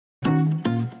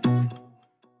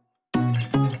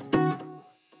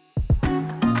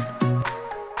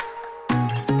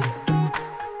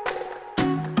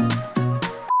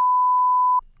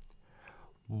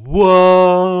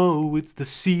Whoa, it's the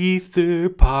Seether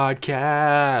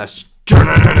Podcast.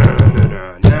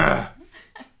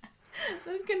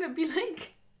 That's gonna be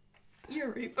like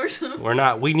your rape or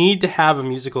something. We need to have a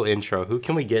musical intro. Who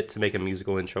can we get to make a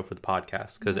musical intro for the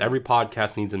podcast? Because every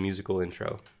podcast needs a musical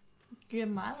intro. Get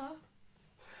Milo.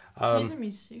 He's a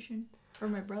musician. Or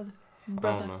my brother. I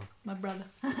don't know. My brother.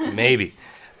 Maybe.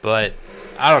 But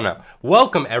I don't know.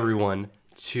 Welcome, everyone,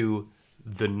 to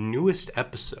the newest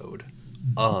episode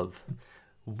of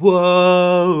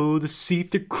Whoa, the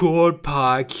SeetherCord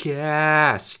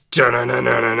Podcast.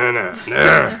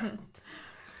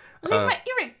 Leave my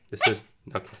earring. This is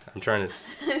okay. I'm trying to.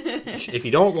 If you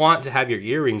don't want to have your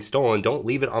earring stolen, don't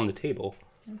leave it on the table.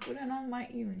 I'm putting on my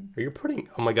earring. Are you putting?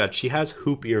 Oh my God, she has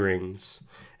hoop earrings,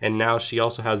 and now she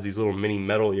also has these little mini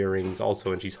metal earrings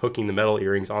also, and she's hooking the metal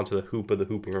earrings onto the hoop of the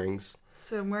hoop earrings.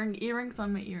 So I'm wearing earrings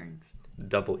on my earrings.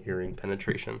 Double earring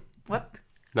penetration. What?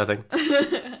 Nothing.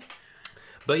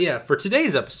 But yeah, for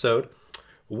today's episode,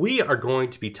 we are going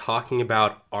to be talking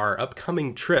about our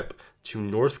upcoming trip to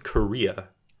North Korea.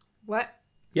 What?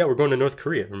 Yeah, we're going to North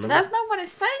Korea, remember? That's not what I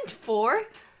signed for.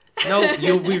 No,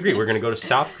 we agree. We're going to go to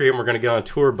South Korea, and we're going to get on a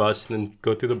tour bus and then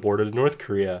go through the border to North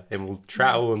Korea, and we'll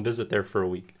travel and visit there for a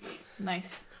week.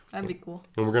 Nice. That'd be cool.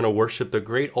 And we're going to worship the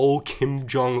great old Kim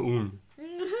Jong-un.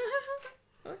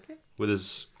 Okay. With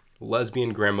his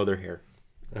lesbian grandmother hair.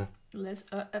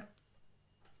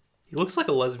 He looks like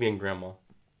a lesbian grandma.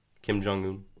 Kim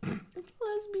Jong-un.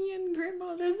 Lesbian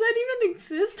grandma. Does that even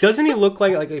exist? Doesn't he look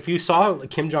like if you saw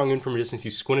Kim Jong-un from a distance,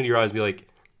 you squinted your eyes and be like,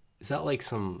 is that like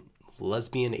some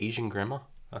lesbian Asian grandma?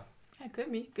 Huh. Yeah, could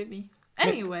be.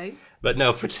 Anyway. But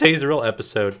no, for today's real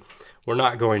episode, we're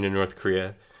not going to North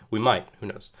Korea. We might, who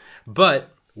knows.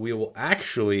 But we will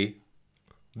actually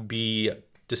be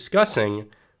discussing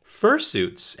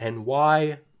fursuits and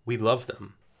why we love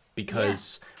them.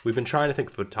 Because we've been trying to think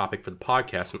of a topic for the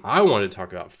podcast, and I wanted to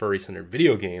talk about furry-centered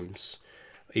video games,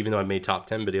 even though I made top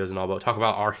 10 videos and all, but talk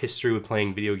about our history with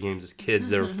playing video games as kids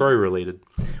that are furry-related.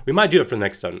 We might do it for the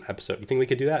next episode. You think we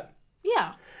could do that?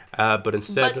 Yeah. But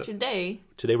instead... But today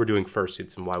we're doing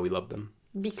fursuits and why we love them.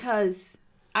 Because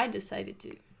I decided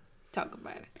to talk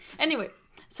about it. Anyway,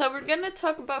 so we're going to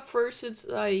talk about fursuits,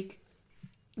 like,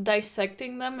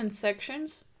 dissecting them in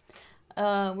sections.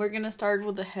 We're gonna start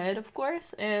with the head, of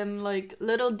course, and like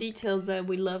little details that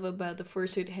we love about the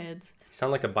fursuit heads. You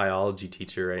sound like a biology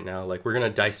teacher right now. Like, we're gonna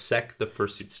dissect the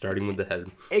fursuit starting with the head.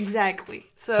 Exactly.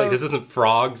 So it's like this isn't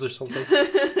frogs or something.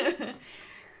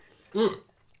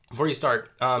 Before you start,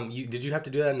 did you have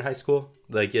to do that in high school?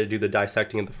 Like, you had to do the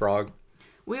dissecting of the frog?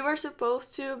 We were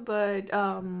supposed to, but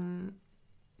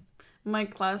my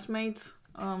classmates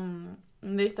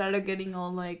they started getting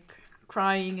all like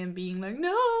crying and being like,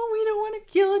 no, we don't want to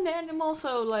kill an animal.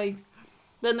 So like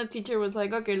then the teacher was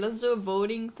like, okay, let's do a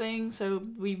voting thing. So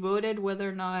we voted whether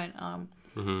or not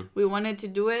we wanted to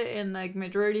do it, and like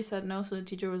majority said no. So the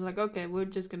teacher was like, okay, we're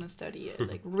just gonna study it,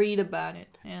 like read about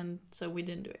it. And so we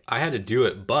didn't do it. I had to do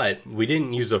it, but we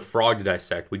didn't use a frog to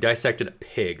dissect. We dissected a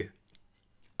pig.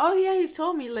 Oh yeah, you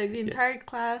told me, like the entire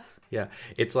class. Yeah,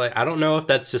 it's like, I don't know if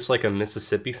that's just like a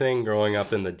Mississippi thing growing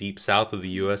up in the deep south of the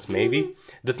U.S. Maybe.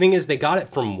 The thing is, they got it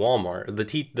from Walmart.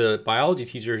 The biology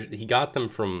teacher, he got them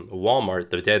from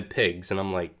Walmart, the dead pigs, and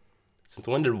I'm like, since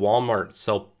when did Walmart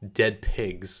sell dead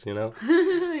pigs? You know?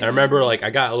 I remember like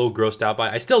I got a little grossed out by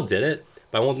it. I still did it,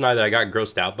 but I won't deny that I got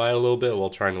grossed out by it a little bit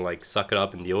while trying to like suck it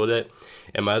up and deal with it.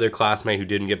 And my other classmate who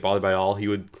didn't get bothered by it all,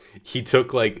 he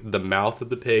took like the mouth of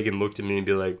the pig and looked at me and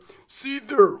be like,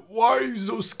 Seether, why are you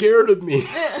so scared of me?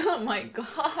 Oh my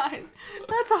God,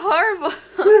 that's horrible.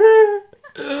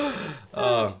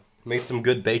 Made some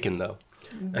good bacon though.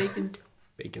 Bacon.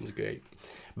 Bacon's great.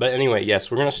 But anyway,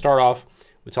 yes, we're gonna start off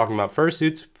with talking about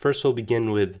fursuits. First, we'll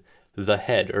begin with the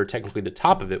head, or technically the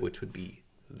top of it, which would be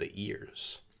the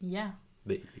ears. Yeah.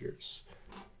 The ears.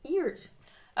 Ears.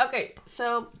 Okay,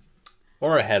 so.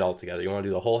 Or a head altogether. You want to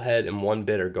do the whole head in one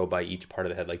bit, or go by each part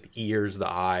of the head, like the ears,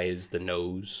 the eyes, the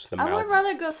nose, the mouth? I would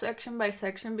rather go section by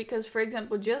section because, for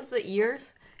example, just the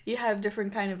ears, you have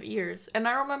different kind of ears. And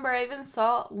I remember I even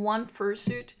saw one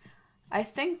fursuit. I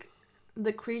think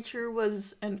the creature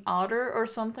was an otter or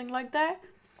something like that.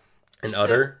 An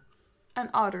udder? An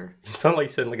otter. You sound like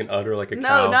you said like an udder, like a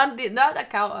cow. No, not the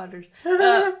cow udders.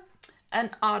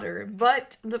 An otter.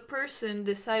 But the person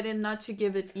decided not to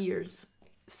give it ears.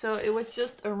 So it was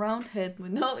just a round head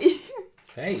with no ears.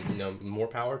 Hey, more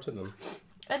power to them.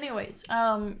 Anyways,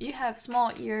 you have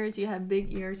small ears, you have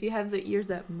big ears, you have the ears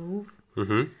that move.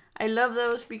 Mm-hmm. I love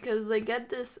those because they get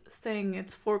this thing.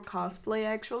 It's for cosplay,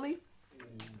 actually.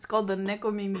 It's called the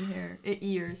Nekomimi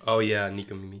ears. Oh, yeah,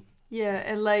 Nekomimi. Yeah,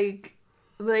 and like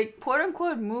like quote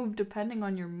unquote move depending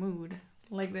on your mood.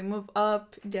 Like they move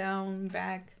up, down,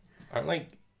 back.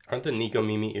 Aren't the Nico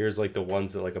Mimi ears like the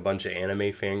ones that like a bunch of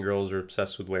anime fangirls are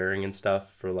obsessed with wearing and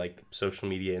stuff for like social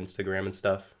media, Instagram and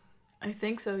stuff? I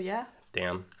think so, yeah.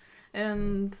 Damn.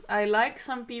 And I like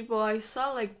some people. I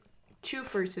saw like 2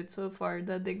 fursuits so far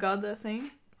that they got that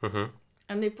thing. Mm-hmm.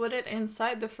 And they put it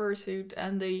inside the fursuit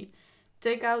and they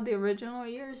take out the original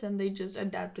ears and they just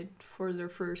adapt it for their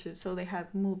fursuit so they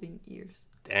have moving ears.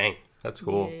 Dang, that's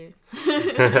cool.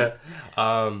 Yeah.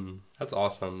 That's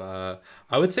awesome.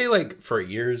 I would say like for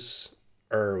ears,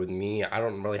 or with me, I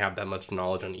don't really have that much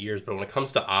knowledge on ears, but when it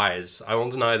comes to eyes, I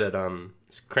won't deny that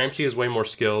KhramChee is way more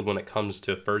skilled when it comes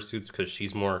to fursuits because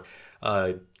she's more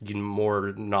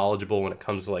more knowledgeable when it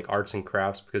comes to like arts and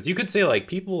crafts, because you could say like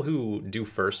people who do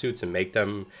fursuits and make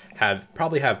them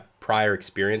probably have prior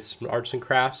experience in arts and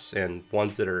crafts, and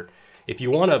ones that are, if you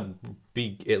want to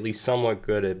be at least somewhat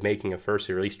good at making a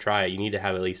fursuit or at least try it, you need to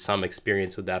have at least some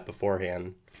experience with that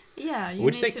beforehand. Yeah, you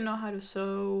need to know how to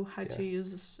sew, how to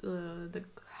use the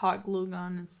hot glue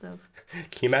gun and stuff.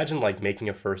 Can you imagine like making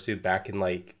a fursuit back in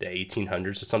like the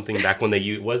 1800s or something? Back when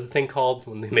they what was the thing called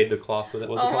when they made the cloth with it?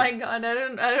 Oh my god, I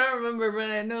don't remember,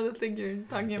 but I know the thing you're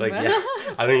talking about. Yeah,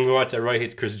 I think we watched Everybody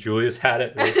Hates Chris Julius had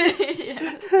it. Right?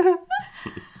 Yes. Oh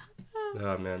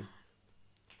man.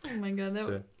 Oh my god,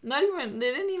 they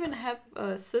didn't even have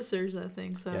scissors, I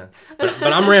think, so. Yeah.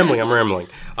 But I'm rambling.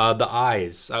 The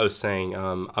eyes, I was saying,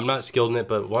 I'm not skilled in it,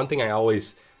 but one thing I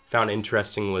always found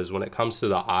interesting was when it comes to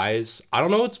the eyes, I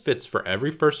don't know if it's for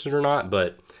every fursuit or not,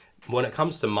 but when it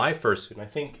comes to my fursuit, I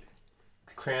think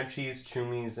KhramChee's,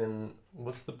 Chumi's, and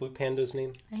what's the blue panda's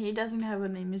name? He doesn't have a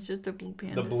name, it's just a blue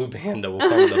panda. The blue panda, we'll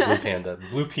call him the blue panda.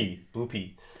 Bloopy.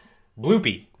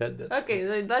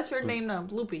 Okay, that's your name now,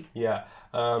 Bloopy. Yeah.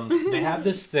 They have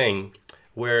this thing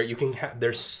where you can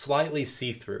they're slightly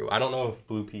see-through. I don't know if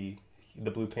the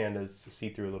blue panda is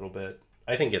see-through a little bit.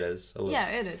 I think it is. A little. Yeah,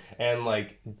 it is. And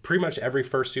like pretty much every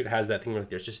fursuit has that thing where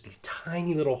there's just these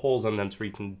tiny little holes on them so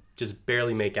you can just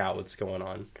barely make out what's going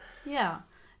on. Yeah.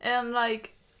 And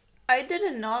like I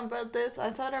didn't know about this. I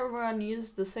thought everyone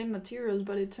used the same materials,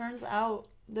 but it turns out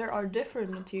there are different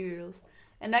materials.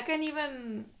 And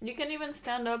you can even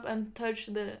stand up and touch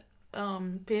the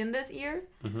panda's ear,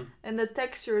 mm-hmm. and the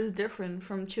texture is different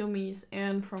from Chumi's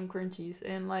and from KhramChee's.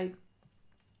 And like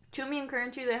Chumi and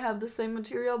KhramChee, they have the same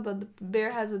material, but the bear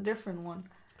has a different one.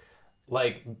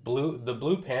 Like the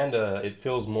blue panda, it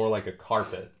feels more like a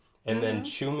carpet, and mm-hmm. then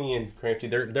Chumi and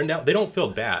KhramChee, they don't feel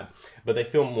bad, but they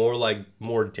feel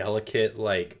more delicate,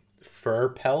 like fur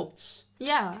pelts.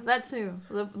 Yeah, that too.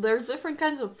 There's different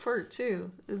kinds of fur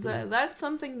too. That's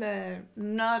something that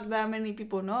not that many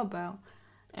people know about,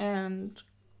 and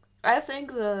I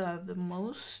think the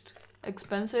most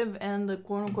expensive and the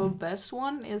quote unquote best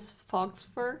one is fox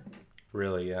fur.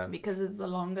 Really, yeah. Because it's the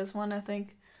longest one, I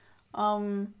think.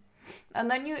 And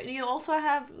then you also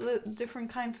have the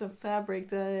different kinds of fabric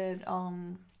that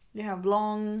you have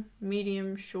long,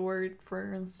 medium, short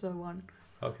fur and so on.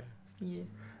 Okay. Yeah.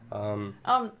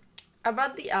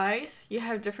 About the eyes, you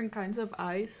have different kinds of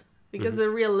eyes because mm-hmm. they're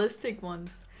realistic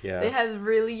ones. Yeah. They have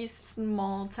really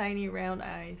small, tiny, round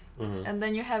eyes. Mm-hmm. And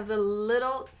then you have the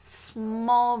little,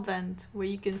 small vent where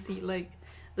you can see, like,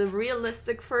 the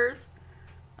realistic furs.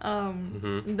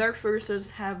 Mm-hmm. Their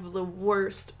fursuits have the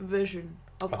worst vision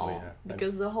of all. Yeah.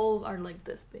 Because the holes are, like,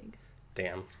 this big.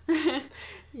 Damn.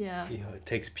 Yeah. It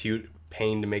takes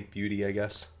pain to make beauty, I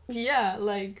guess. Yeah,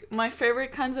 like, my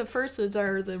favorite kinds of fursuits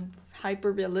are the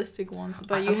hyper-realistic ones.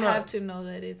 But you have to know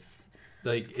that it's...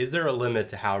 Like, is there a limit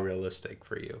to how realistic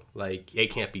for you? Like,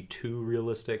 it can't be too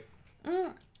realistic?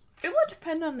 It would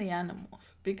depend on the animals.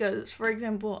 Because, for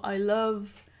example, I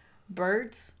love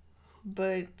birds,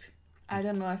 but I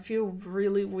don't know, I feel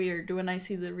really weird when I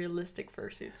see the realistic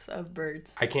fursuits of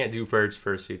birds. I can't do birds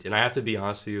fursuits. And I have to be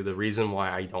honest with you, the reason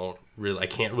why I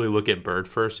can't really look at bird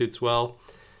fursuits well,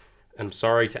 I'm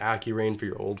sorry to AccuRain for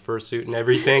your old fursuit and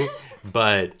everything,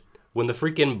 but... When the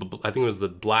freaking, I think it was the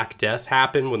Black Death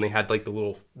happened, when they had like the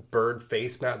little bird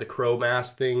face mask, the crow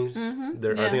mask things.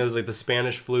 Mm-hmm. I think it was like the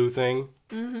Spanish flu thing.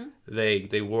 Mm-hmm.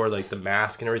 They wore like the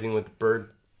mask and everything with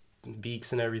bird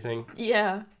beaks and everything.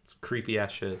 Yeah. It's creepy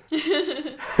ass shit.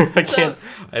 I can't.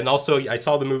 And also, I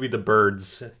saw the movie The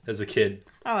Birds as a kid.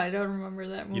 Oh, I don't remember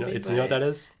that movie. You know what that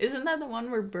is? Isn't that the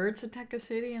one where birds attack a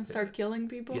city and start killing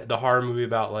people? Yeah, the horror movie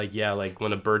about like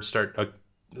when a bird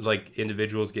like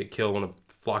individuals get killed when a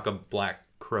flock of black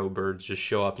crow birds just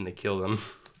show up and they kill them.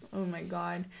 Oh my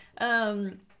god.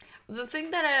 The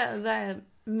thing that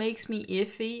makes me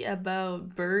iffy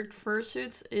about bird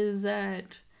fursuits is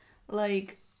that,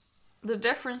 like, the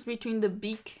difference between the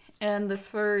beak and the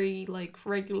furry, like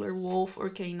regular wolf or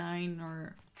canine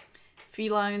or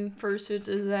feline fursuits,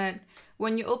 is that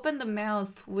when you open the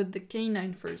mouth with the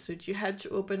canine fursuit, you had to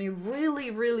open it really,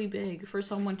 really big for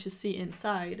someone to see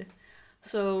inside.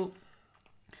 So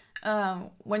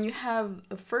when you have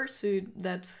a fursuit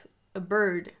that's a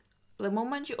bird, the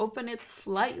moment you open it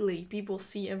slightly, people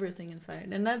see everything inside.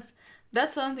 And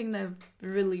that's something that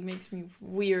really makes me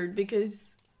weird,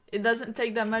 because it doesn't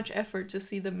take that much effort to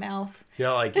see the mouth.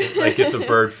 Yeah, like if the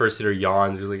bird fursuiter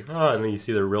yawns, you're like, oh, and then you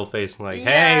see their real face, and like,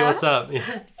 hey, what's up?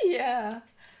 Yeah.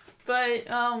 But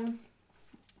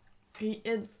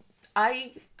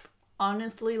I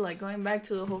honestly, like, going back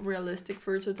to the whole realistic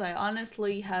fursuits, I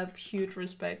honestly have huge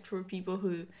respect for people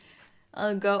who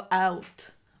go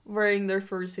out wearing their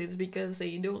fursuits because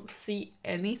they don't see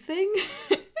anything.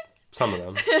 Some of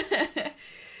them.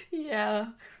 Yeah.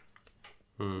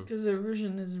 Because their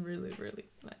vision is really, really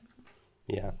nice.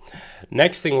 Yeah.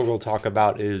 Next thing we're going to talk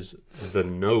about is the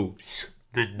nose.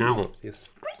 The nose. Yes.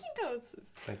 Squeaky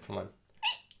noses. Like, come on.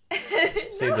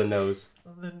 Say the nose.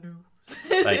 The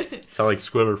nose. Like, sound like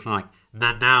Squidward from like,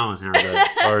 the nose.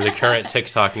 Or the current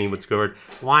TikTok meme with Squidward.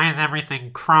 Why is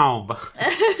everything chrome?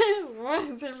 Why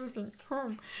is everything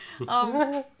chrome?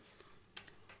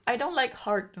 I don't like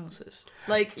hard noses.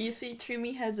 Like, you see,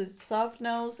 Chumi has a soft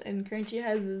nose, and KhramChee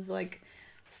has this, like,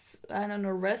 I don't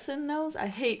know, resin nose. I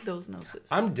hate those noses.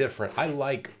 I'm different. I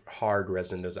like hard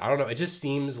resin noses. I don't know. It just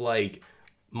seems like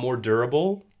more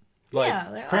durable. Like,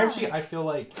 yeah, KhramChee, I feel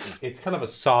like it's kind of a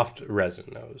soft resin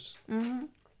nose. Mm-hmm.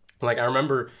 Like, I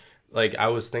remember, like, I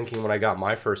was thinking when I got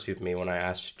my fursuit made, when I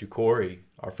asked Corey,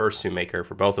 our fursuit maker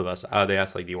for both of us, they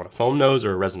asked, like, do you want a foam nose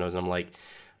or a resin nose? And I'm like,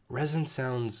 resin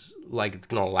sounds like it's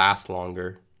going to last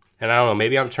longer. And I don't know,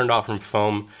 maybe I'm turned off from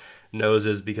foam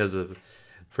noses because of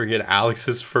freaking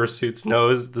Alex's fursuit's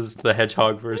nose. This is the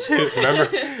hedgehog fursuit,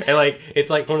 remember? And, like, it's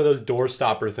like one of those door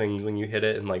stopper things when you hit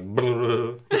it and, like,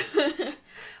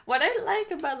 What I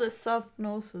like about the soft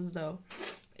noses, though,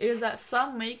 is that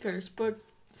some makers put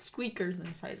squeakers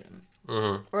inside them.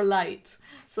 Mm-hmm. Or lights.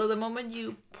 So the moment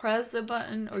you press the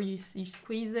button or you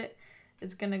squeeze it,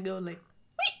 it's going to go like,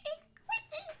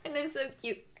 and it's so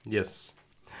cute. Yes.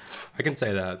 I can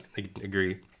say that. I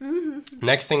agree. Mm-hmm.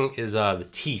 Next thing is the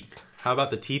teeth. How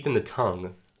about the teeth and the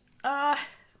tongue?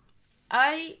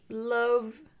 I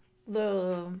love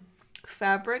the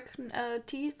fabric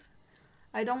teeth.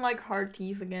 I don't like hard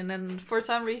teeth again, and for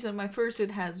some reason my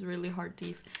fursuit has really hard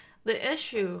teeth. The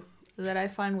issue that I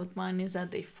find with mine is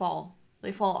that they fall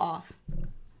off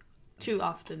too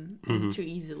often, and too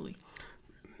easily.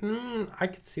 I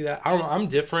could see that. I don't know. I'm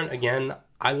different. Again,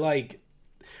 I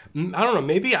don't know.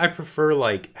 Maybe I prefer,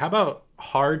 like, how about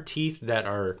hard teeth that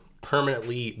are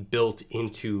permanently built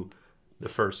into the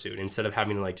fursuit instead of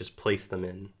having to, like, just place them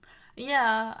in.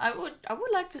 Yeah, I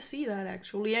would like to see that,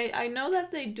 actually. I know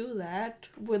that they do that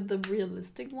with the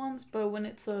realistic ones, but when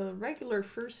it's a regular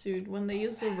fursuit, when they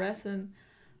use the resin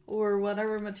or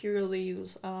whatever material they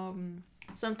use,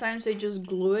 sometimes they just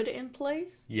glue it in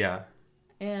place. Yeah.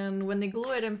 And when they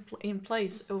glue it in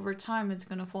place, over time it's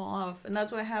gonna fall off. And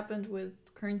that's what happened with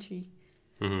KhramChee.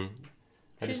 Mm-hmm.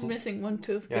 She's missing one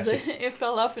tooth because it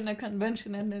fell off in a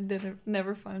convention and it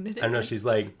never found it. I know, she's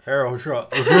like, arrow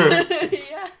shot.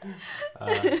 Yeah.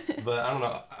 But I don't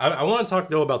know. I want to talk,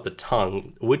 though, about the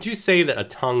tongue. Would you say that a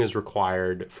tongue is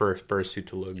required for a fursuit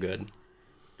to look good?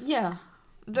 Yeah.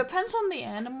 Depends on the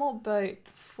animal, but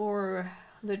for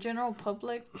the general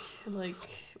public,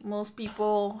 like, most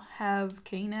people have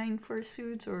canine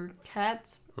fursuits or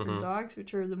cats or dogs,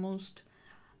 which are the most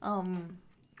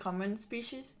common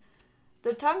species.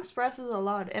 The tongue expresses a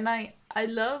lot, and I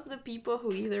love the people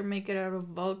who either make it out of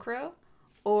Velcro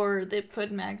or they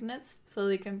put magnets so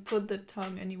they can put the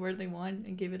tongue anywhere they want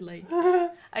and give it, like...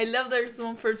 I love there's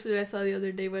one fursuit I saw the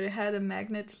other day, but it had a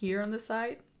magnet here on the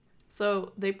side,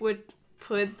 so they would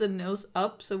put the nose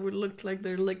up so it would look like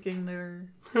they're licking their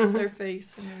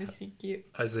face, and it was so cute.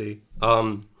 I see.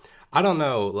 I don't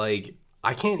know, like...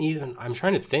 I'm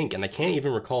trying to think, and I can't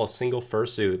even recall a single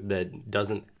fursuit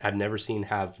that I've never seen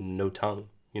have no tongue,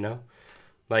 you know?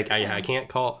 Like, I think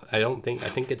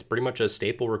it's pretty much a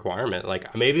staple requirement.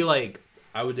 Like, maybe, like,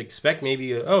 I would expect maybe,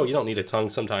 you don't need a tongue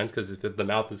sometimes because if the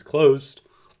mouth is closed,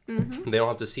 they don't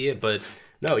have to see it. But,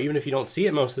 no, even if you don't see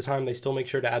it most of the time, they still make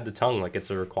sure to add the tongue like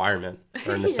it's a requirement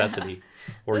or a necessity.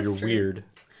 Or you're true. Weird.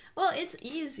 Well, it's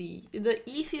easy. The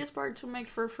easiest part to make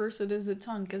for a fursuit is the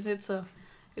tongue because it's a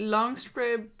long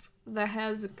strip that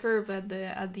has a curve at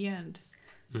the end,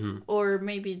 or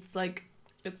maybe it's like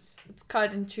it's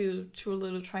cut into two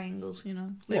little triangles, you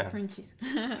know, like KhramChee's.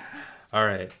 All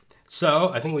right,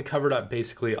 so I think we covered up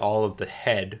basically all of the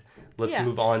head. let's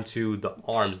move on to the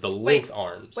arms, the length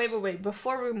arms. Wait.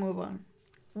 Before we move on,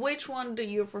 which one do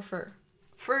you prefer?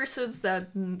 Fursuits that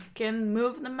can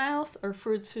move the mouth or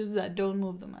fursuits that don't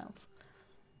move the mouth?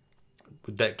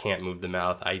 That can't move the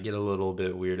mouth. I get a little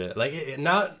bit weirded. Like,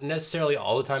 not necessarily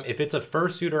all the time. If it's a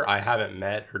fursuiter I haven't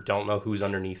met or don't know who's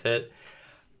underneath it,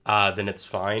 then it's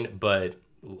fine. But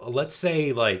let's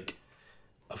say, like,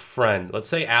 a friend. Let's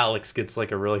say Alex gets,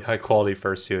 like, a really high-quality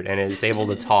fursuit and is able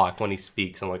to talk when he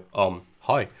speaks. I'm like,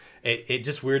 hi. It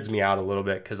just weirds me out a little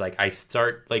bit because, like, I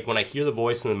start, like, when I hear the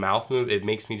voice and the mouth move, it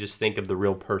makes me just think of the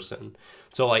real person.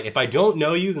 So, like, if I don't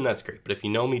know you, then that's great. But if you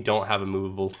know me, don't have a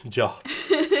movable jaw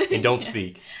and don't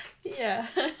speak. Yeah.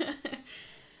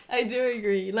 I do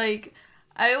agree. Like,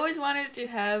 I always wanted to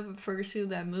have a fursuit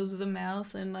that moves the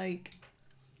mouth. And, like,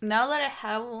 now that I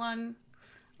have one,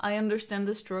 I understand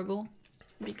the struggle.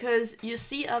 Because you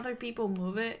see other people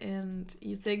move it and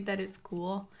you think that it's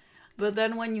cool. But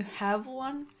then when you have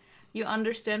one, you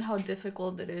understand how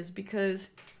difficult it is. Because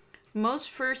most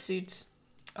fursuits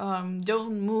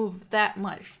don't move that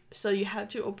much, so you have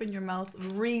to open your mouth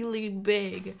really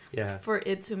big for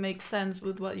it to make sense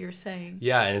with what you're saying.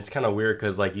 Yeah, and it's kind of weird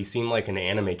because, like, you seem like an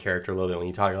anime character a little bit when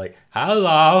you talk. You're like,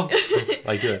 hello,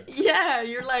 like, do it. Yeah,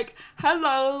 you're like,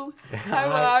 hello, how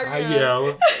are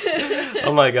you?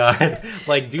 Oh my god,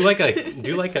 like, do like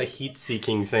a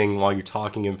heat-seeking thing while you're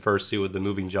talking in fursuit with the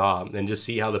moving jaw, and just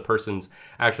see how the person's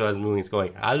actually as moving is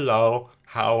going. Hello,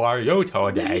 how are you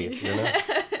today? You know.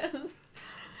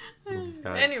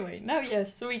 Anyway, now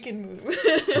yes, we can move.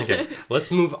 Okay, let's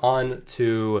move on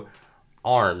to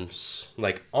arms.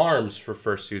 Like, arms for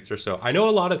fursuits or so. I know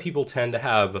a lot of people tend to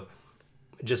have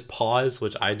just paws,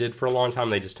 which I did for a long time.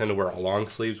 They just tend to wear long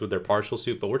sleeves with their partial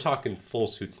suit, but we're talking full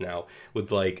suits now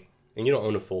with, like, and you don't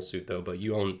own a full suit though, but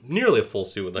you own nearly a full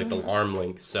suit with, like, the arm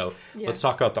lengths. So let's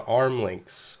talk about the arm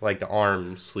lengths, like the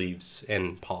arm sleeves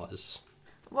and paws.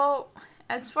 Well,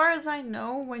 as far as I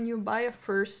know, when you buy a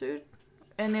fursuit,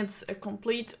 and it's a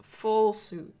complete full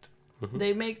suit,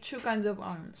 they make two kinds of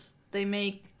arms. They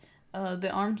make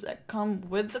the arms that come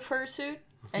with the fursuit,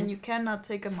 and you cannot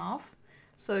take them off.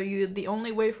 So the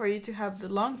only way for you to have the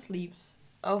long sleeves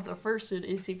of the fursuit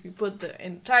is if you put the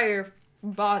entire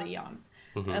body on.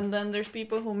 And then there's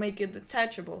people who make it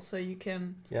detachable, so you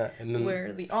can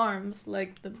wear the arms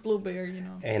like the blue bear, you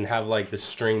know. And have, like, the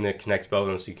string that connects both of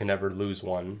them, so you can never lose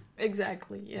one.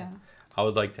 Exactly, yeah. I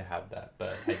would like to have that,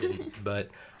 but I didn't.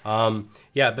 But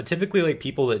but typically, like,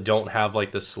 people that don't have,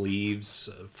 like, the sleeves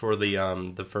for the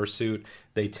fursuit,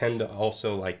 they tend to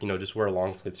also, like, you know, just wear a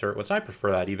long sleeve shirt, which I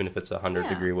prefer that even if it's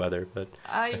 100-degree weather. But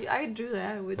I do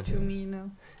that with Chumi, you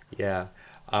know. Yeah.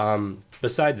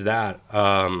 Besides that,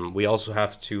 we also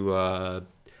have to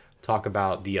talk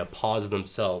about the paws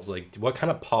themselves. Like, what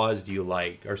kind of paws do you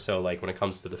like, or so, like, when it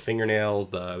comes to the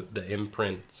fingernails, the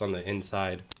imprints on the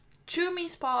inside?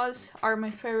 Chumi's paws are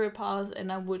my favorite paws,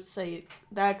 and I would say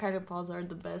that kind of paws are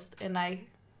the best. And I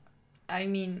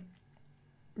mean,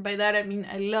 by that I mean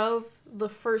I love the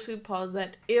fursuit paws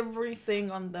that everything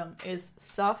on them is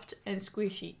soft and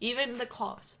squishy, even the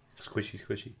claws.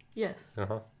 Squishy. Yes.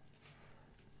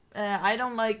 I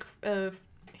don't like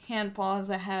hand paws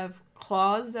that have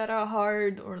claws that are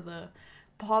hard, or the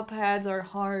paw pads are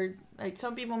hard. Like,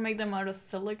 some people make them out of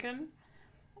silicone.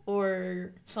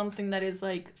 Or something that is,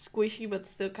 like, squishy but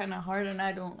still kind of hard, and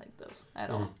I don't like those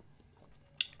at all.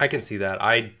 I can see that.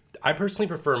 I personally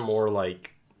prefer more,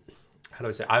 like, how do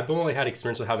I say? I've only had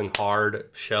experience with having hard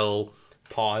shell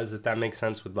paws, if that makes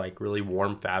sense, with, like, really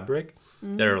warm fabric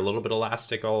that are a little bit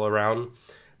elastic all around.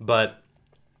 But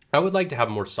I would like to have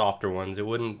more softer ones. It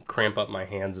wouldn't cramp up my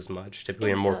hands as much.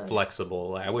 Typically, I'm more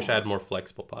flexible. I wish I had more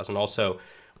flexible paws. And also,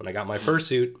 when I got my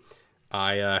fursuit,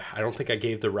 I don't think I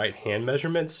gave the right hand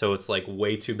measurements, so it's, like,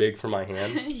 way too big for my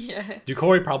hand. Yeah.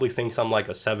 Ducory probably thinks I'm, like,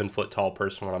 a 7-foot tall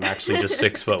person when I'm actually just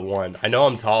 6'1". I know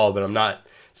I'm tall, but I'm not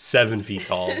 7 feet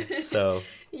tall. So.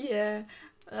 Yeah.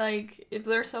 Like, if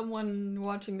there's someone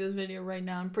watching this video right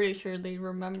now, I'm pretty sure they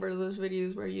remember those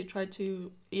videos where you try to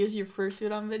use your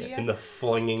fursuit on video. And the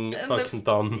flinging fucking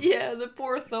thumb. Yeah, the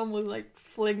poor thumb was, like,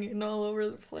 flinging all over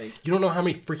the place. You don't know how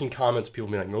many freaking comments people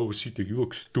be like, "Oh, Seether, you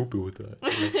look stupid with that.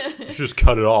 Like, you should just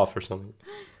cut it off or something."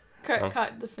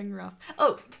 Cut the finger off.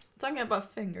 Oh, talking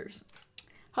about fingers.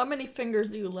 How many fingers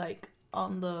do you like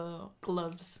on the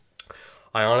gloves?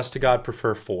 I honest to God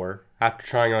prefer 4. After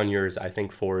trying on yours, I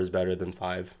think 4 is better than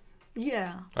 5.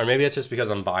 Yeah. Or maybe it's just because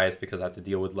I'm biased because I have to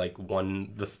deal with, like,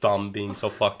 the thumb being so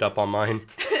fucked up on mine.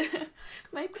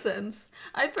 Makes sense.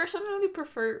 I personally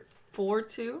prefer 4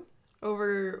 too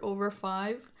over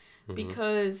 5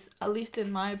 because, at least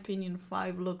in my opinion,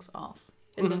 5 looks off.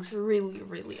 It looks really,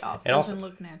 really off. It And doesn't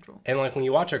look natural. And like when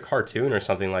you watch a cartoon or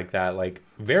something like that, like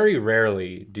very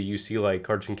rarely do you see like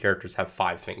cartoon characters have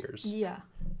 5 fingers. Yeah,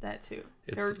 that too.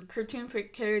 Cartoon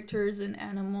characters and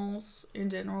animals in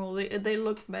general, they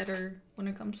look better when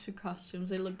it comes to costumes.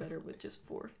 They look better with just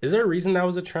 4. Is there a reason that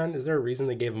was a trend? Is there a reason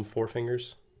they gave them 4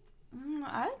 fingers?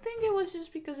 I think it was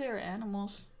just because they are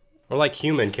animals. Or like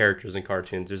human characters in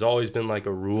cartoons. There's always been like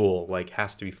a rule, like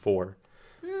has to be 4.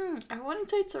 I wouldn't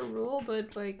say it's a rule,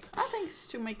 but like I think it's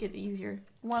to make it easier.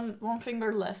 One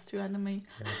finger less to animate.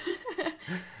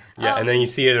 Yeah, and then you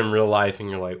see it in real life, and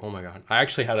you're like, oh my god. I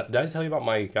actually did I tell you about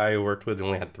my guy who worked with who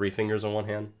only had 3 fingers on one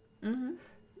hand?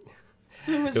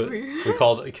 It was weird.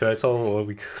 Can I tell him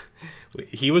what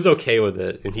he was okay with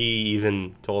it, and he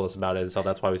even told us about it, so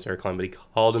that's why we started calling him, but he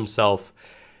called himself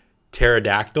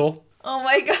Pterodactyl. Oh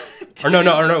my god. Or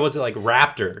no, was it like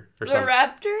raptor or something? The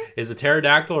raptor? Is the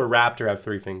pterodactyl or raptor have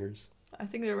 3 fingers? I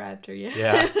think the raptor, yeah.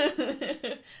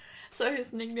 Yeah. So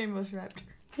his nickname was Raptor.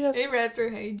 Yes. Hey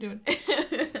Raptor, how you doing?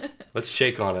 Let's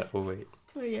shake on it. We'll wait.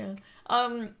 Oh yeah.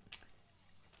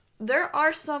 There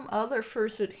are some other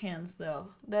fursuit hands though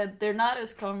that they're not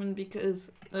as common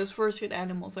because those fursuit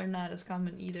animals are not as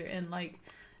common either, and like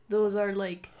those are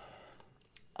like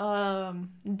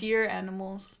deer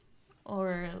animals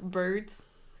or birds.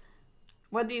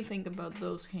 What do you think about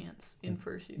those hands in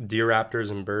fursuit? Deer raptors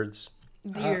and birds.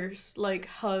 Deers, like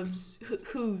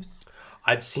hooves.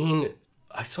 I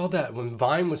saw that when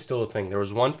Vine was still a thing. There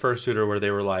was one fursuiter where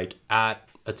they were like at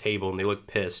a table and they looked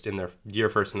pissed in their deer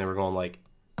first, and they were going like,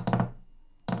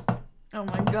 oh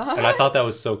my god. And I thought that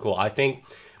was so cool. I think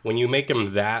when you make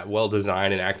them that well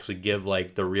designed and actually give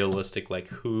like the realistic like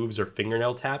hooves or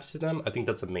fingernail taps to them, I think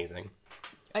that's amazing.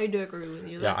 I do agree with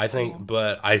you. Yeah, I think, cool.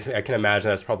 But I can imagine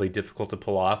that's probably difficult to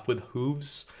pull off with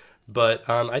hooves. But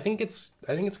I think it's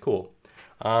cool.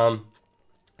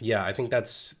 Yeah, I think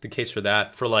that's the case for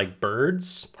that. For like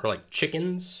birds or like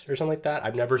chickens or something like that,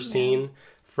 I've never seen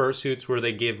fursuits where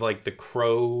they give like the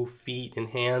crow feet and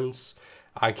hands.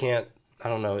 I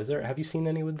don't know. Have you seen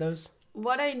any with those?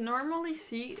 What I normally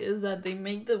see is that they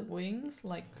make the wings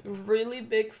like really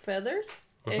big feathers.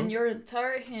 And your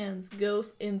entire hands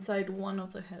goes inside one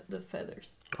of the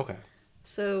feathers. Okay.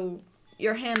 So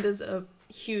your hand is a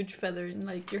huge feather, and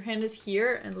like your hand is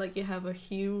here, and like you have a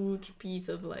huge piece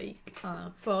of like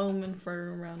foam and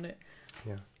fur around it.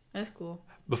 Yeah. That's cool.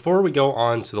 Before we go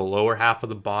on to the lower half of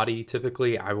the body,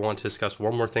 typically, I want to discuss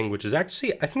one more thing, which is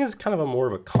actually, I think is kind of more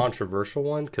of a controversial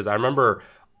one, because I remember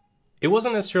it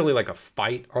wasn't necessarily like a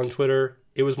fight on Twitter.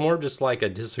 It was more just like a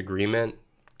disagreement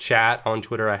chat on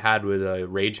Twitter I had with a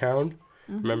Rage Hound,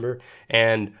 remember?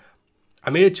 And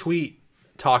I made a tweet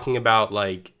talking about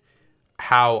like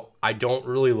how I don't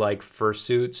really like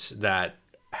fursuits that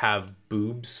have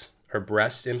boobs or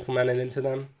breasts implemented into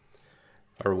them.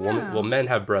 Or women, well, men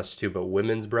have breasts too, but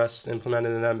women's breasts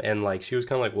implemented in them. And like she was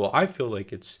kind of like, well, I feel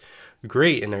like it's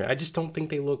great, and I just don't think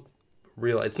they look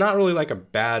real. It's not really like a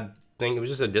bad thing. It was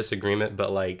just a disagreement.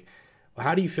 But like,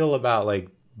 how do you feel about like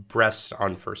breasts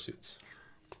on fursuits?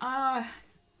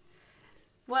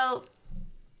 Well,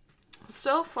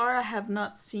 so far I have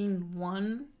not seen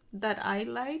one that I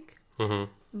like.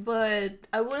 But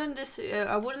I wouldn't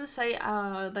say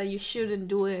that you shouldn't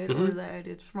do it or that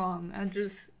it's wrong.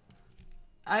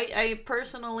 I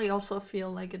personally also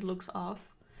feel like it looks off,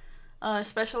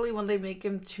 especially when they make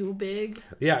him too big.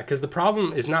 Yeah, because the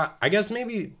problem is not, I guess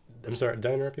maybe, I'm sorry, did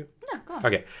I interrupt you? No, go on.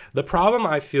 Okay, the problem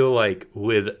I feel like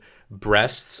with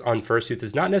breasts on fursuits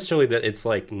is not necessarily that it's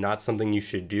like not something you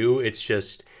should do. It's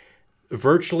just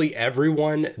virtually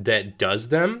everyone that does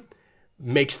them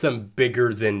makes them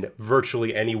bigger than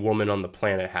virtually any woman on the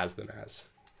planet has them as.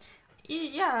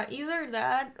 Yeah, either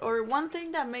that or one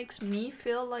thing that makes me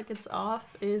feel like it's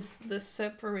off is the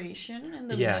separation in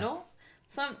the middle.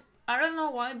 I don't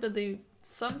know why, but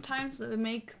sometimes they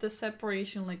make the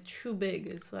separation like too big.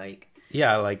 It's like,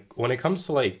 yeah, like when it comes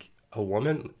to like a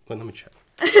woman, let me check.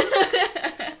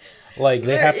 Like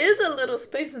there is a little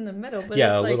space in the middle, but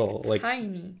yeah, it's like little,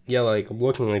 tiny. Yeah, like I'm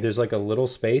looking, like there's like a little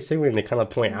space there, and they kind of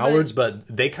point outwards, but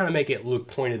they kind of make it look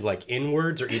pointed like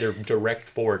inwards or either direct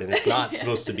forward, and it's not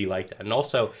supposed to be like that. And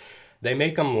also, they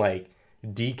make them like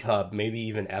D cup, maybe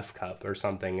even F cup or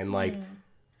something, and like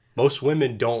most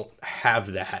women don't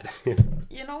have that.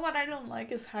 You know what I don't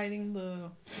like is hiding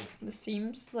the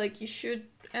seams. Like you should,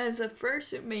 as a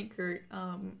fursuit maker,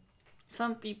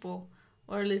 some people,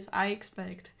 or at least I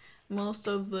expect, most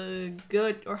of the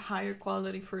good or higher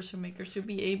quality fursuit makers should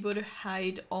be able to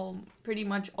hide pretty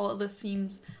much all the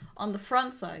seams on the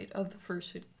front side of the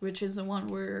fursuit, which is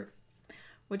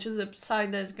the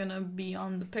side that's gonna be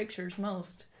on the pictures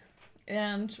most.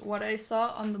 And what I saw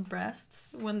on the breasts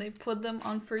when they put them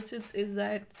on fursuits is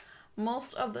that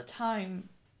most of the time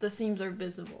the seams are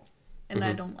visible. And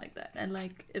I don't like that. And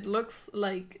like it looks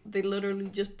like they literally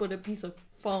just put a piece of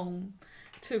foam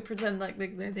to pretend like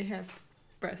they have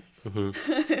breasts.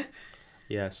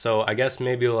 Yeah, so I guess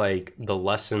maybe like the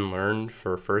lesson learned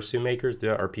for fursuit makers,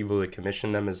 there are people that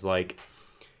commission them is like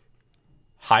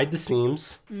hide the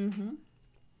seams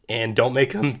and don't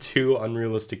make them too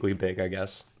unrealistically big, I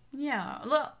guess. Yeah,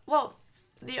 well,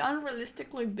 the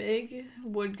unrealistically big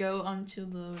would go onto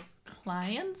the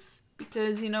clients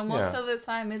because most of the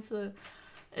time it's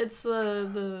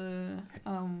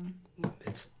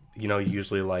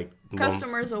usually like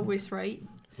customers always right,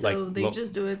 so like, they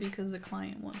just do it because the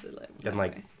client wants it and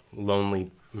like way. Lonely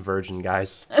virgin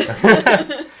guys,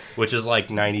 which is like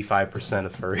 95%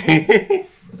 of furry.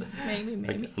 maybe.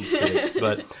 I'm just kidding.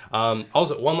 But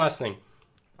also one last thing.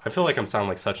 I feel like I'm sounding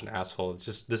like such an asshole. It's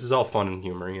just, this is all fun and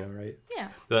humor, right? Yeah.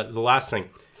 But the last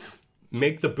thing,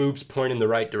 make the boobs point in the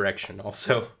right direction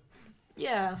also.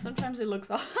 Yeah, sometimes it looks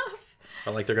off.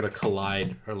 Or like they're going to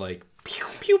collide, or like pew,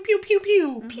 pew, pew, pew,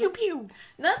 pew, pew, pew.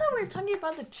 Now that we're talking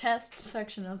about the chest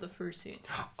section of the fursuit.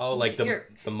 Oh, like the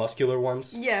muscular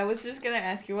ones? Yeah, I was just going to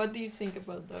ask you, what do you think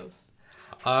about those?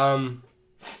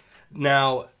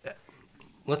 Now,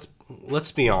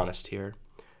 let's be honest here.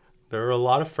 There are a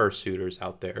lot of fursuiters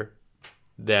out there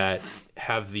that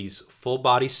have these full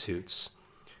body suits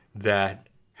that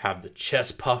have the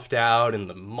chest puffed out and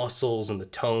the muscles and the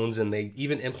tones, and they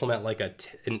even implement like a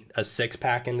six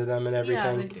pack into them and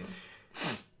everything. Yeah, they do.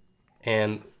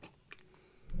 And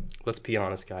let's be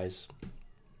honest, guys.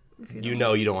 You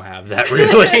don't have that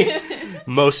really.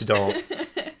 Most don't.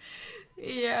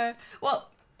 Yeah. Well,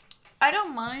 I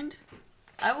don't mind.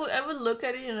 I would look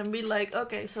at it and be like,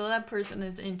 okay, so that person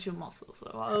is into muscle, so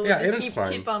I'll just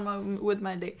keep on with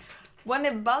my day. When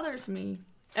it bothers me,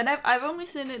 and I've only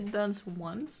seen it done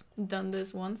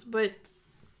this once, but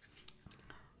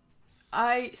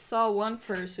I saw one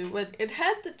fursuit, but it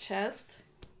had the chest,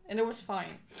 and it was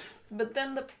fine, but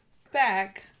then the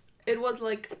back, it was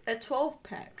like a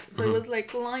 12-pack, so it was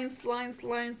like lines, and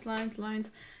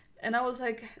I was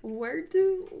like,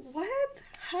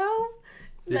 how?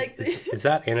 Like, is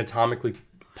that anatomically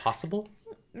possible?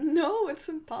 No, it's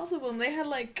impossible. And they had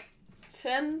like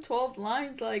 10, 12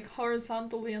 lines like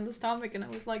horizontally on the stomach, and I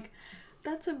was like,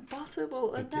 that's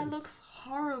impossible, and that looks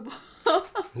horrible.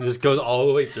 This goes all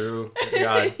the way through.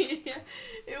 God. Yeah,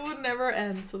 it would never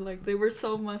end. So like they were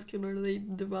so muscular, they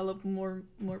developed more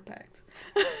packs.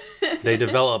 They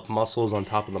develop muscles on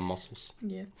top of the muscles.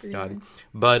 Yeah, pretty God. much.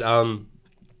 But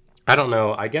I don't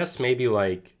know. I guess maybe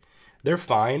like they're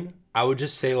fine. I would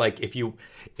just say like if you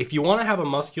want to have a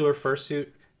muscular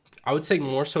fursuit, I would say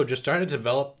more so just try to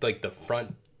develop like the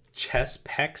front chest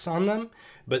pecs on them,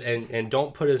 but and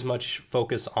don't put as much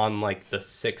focus on like the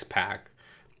 6-pack,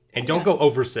 and don't go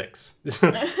over 6.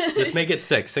 Just make it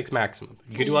 6 maximum.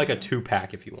 You can do like a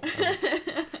 2-pack if you want,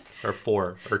 or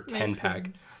 4 or 10-pack.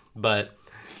 But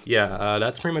yeah,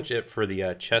 that's pretty much it for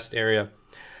the chest area.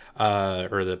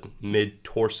 Or the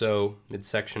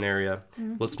midsection area.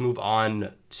 Let's move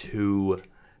on to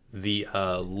the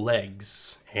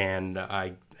legs, and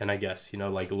I guess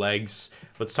like legs.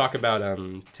 Let's talk about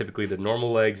typically the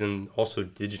normal legs and also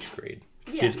digitigrade.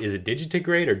 Yeah. Is it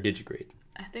digitigrade or digigrade?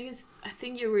 I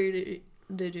think you read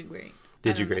digigrade.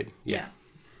 Digigrade. Yeah.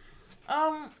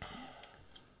 I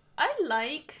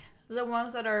like the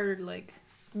ones that are like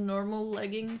normal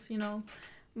leggings,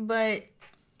 but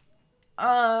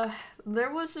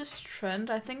there was this trend,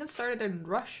 I think it started in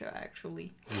Russia,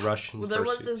 actually. There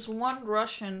was this one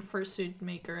Russian fursuit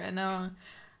maker, and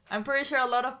I'm pretty sure a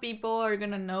lot of people are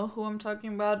gonna know who I'm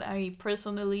talking about. I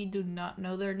personally do not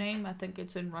know their name. I think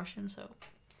it's in Russian, so.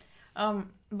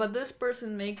 But this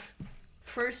person makes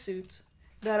fursuits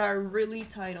that are really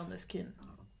tight on the skin.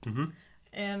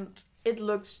 And it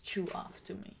looks too off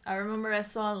to me. I remember I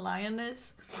saw a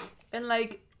lioness, and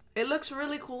like, it looks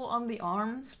really cool on the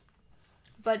arms,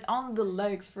 but on the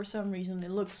legs, for some reason,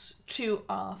 it looks too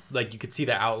off. Like you could see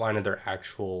the outline of their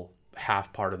actual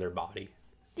half part of their body.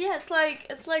 Yeah, it's like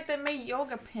they made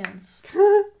yoga pants,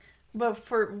 but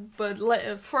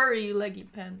furry leggy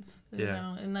pants. You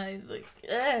know, and I was like,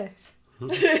 eh.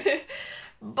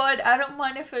 But I don't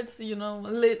mind if it's a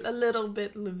little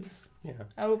bit loose. Yeah.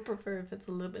 I would prefer if it's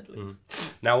a little bit loose.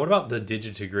 Now, what about the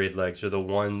digitigrade legs? Are the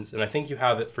ones, and I think you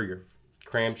have it for your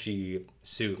KhramChee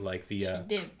suit, like the. She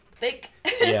did. Thick.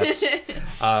 Yes.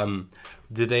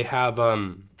 Do they have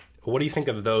what do you think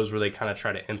of those where they kind of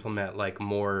try to implement like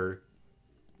more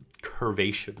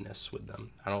curvativeness with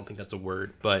them. I don't think that's a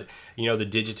word, but you know, the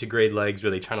digitigrade legs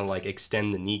where they try to like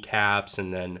extend the kneecaps,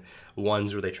 and then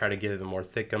ones where they try to give them more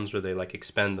thickums where they like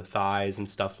expand the thighs and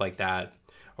stuff like that,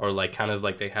 or like kind of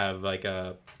like they have like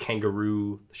a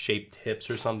kangaroo shaped hips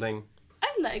or something. I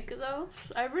like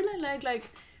those. I really like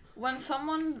when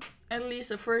someone, at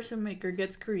least a fursuit maker,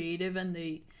 gets creative and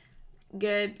they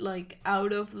get like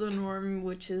out of the norm,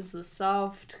 which is the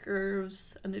soft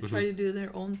curves, and they try to do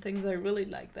their own things. I really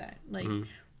like that. Like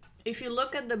if you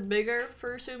look at the bigger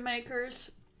fursuit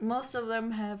makers, most of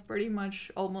them have pretty much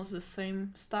almost the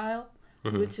same style,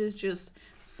 which is just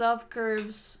soft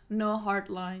curves, no hard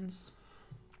lines.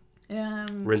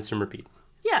 Rinse and repeat.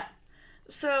 Yeah.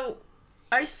 So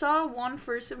I saw one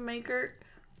fursuit maker.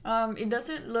 It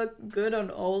doesn't look good on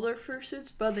all their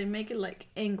fursuits, but they make it like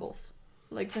angles.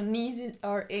 Like the knees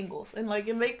are angles, and like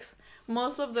it makes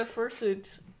most of their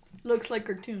fursuits looks like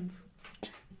cartoons,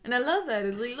 and I love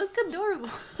that. They look adorable.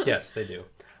 Yes, they do.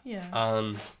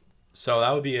 Yeah. So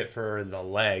that would be it for the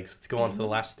legs. Let's go on to the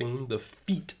last thing: the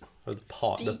feet, or the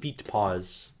paw, the feet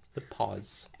paws, the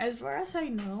paws. As far as I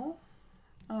know,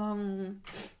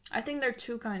 I think there are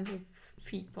two kinds of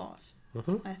feet paws.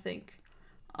 I think,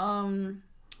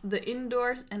 the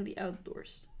indoors and the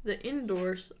outdoors. The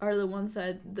indoors are the ones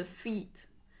that the feet,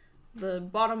 the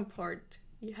bottom part,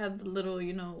 you have the little,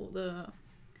 you know, the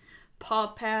paw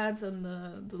pads and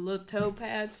the little toe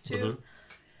pads too.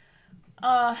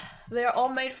 They're all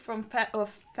made from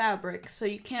of fabric, so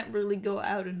you can't really go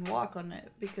out and walk on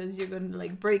it because you're gonna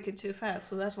like break it too fast.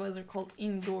 So that's why they're called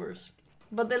indoors.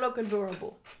 But they look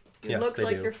adorable. It looks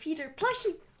like your feet are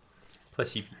plushy.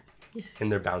 Plushy feet. Yes.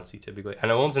 And they're bouncy typically.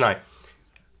 And I won't deny,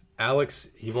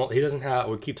 Alex, he doesn't have,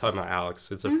 we keep talking about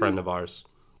Alex. It's a friend of ours.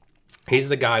 He's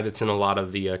the guy that's in a lot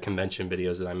of the convention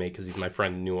videos that I make because he's my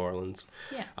friend in New Orleans.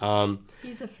 Yeah.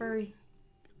 He's a furry.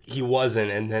 He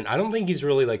wasn't, and then I don't think he's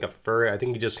really like a furry. I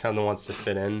think he just kind of wants to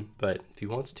fit in, but if he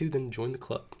wants to, then join the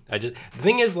club. The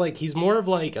thing is, like, he's more of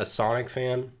like a Sonic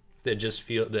fan that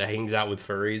that hangs out with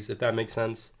furries, if that makes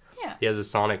sense. Yeah. He has a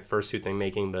Sonic fursuit thing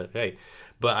making, but hey.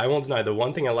 But I won't deny, the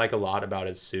one thing I like a lot about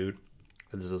his suit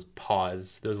is his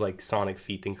paws. Those like Sonic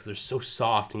feet things, because they're so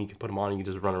soft and you can put them on and you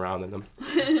can just run around in them.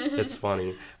 It's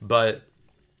funny. But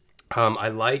I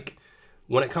like,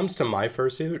 when it comes to my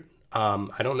fursuit,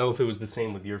 I don't know if it was the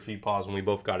same with your feet paws when we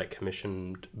both got it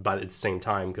commissioned at the same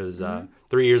time, because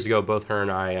 3 years ago, both her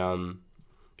and I,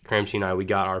 KhramChee and I, we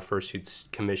got our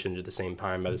fursuits commissioned at the same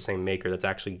time by the same maker. That's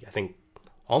actually, I think,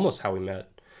 almost how we met.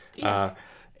 Yeah.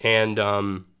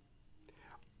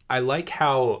 I like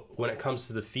how, when it comes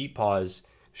to the feet paws,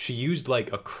 she used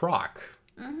like a croc.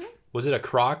 Was it a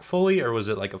croc fully, or was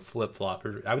it like a flip-flop?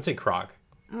 I would say croc.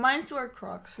 Mine were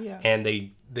Crocs, yeah. And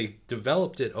they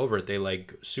developed it over it. They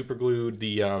like super glued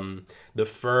the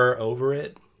fur over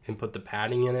it and put the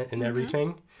padding in it and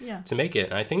everything to make it.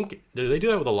 And I think, do they do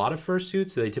that with a lot of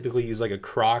fursuits? Do they typically use like a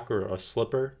croc or a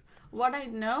slipper? What I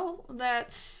know,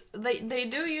 that's they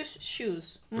do use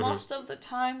shoes. Most of the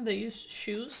time they use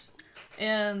shoes.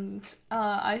 And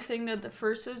I think that the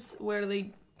fursuits where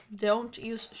they don't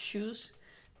use shoes,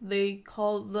 they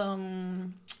call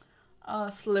them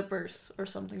slippers or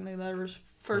something like that, or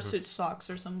fursuit socks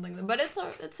or something like that. But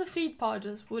it's a feet paw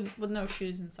just with no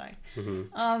shoes inside.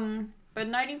 But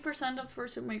 90% of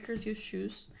fursuit makers use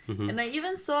shoes, and I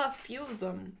even saw a few of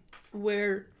them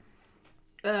where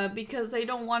because they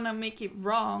don't want to make it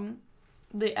wrong,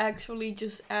 they actually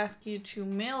just ask you to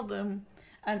mail them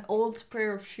an old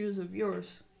pair of shoes of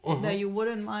yours that you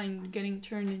wouldn't mind getting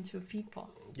turned into a feet paw.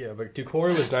 Yeah, but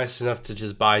Ducori was nice enough to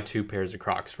just buy 2 pairs of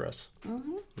Crocs for us.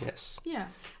 Yes. Yeah.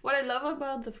 What I love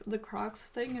about the Crocs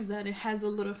thing is that it has a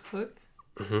little hook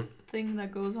thing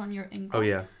that goes on your ankle. Oh,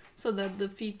 yeah. So that the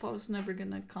feet paw is never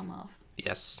going to come off.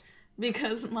 Yes.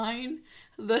 Because mine,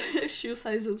 the shoe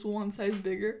size is one size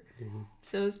bigger.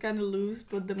 So it's kind of loose.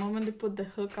 But the moment they put the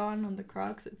hook on the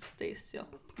Crocs, it stays still.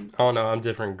 Oh, no, I'm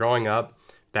different. Growing up,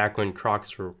 back when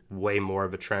Crocs were way more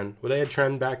of a trend. Were they a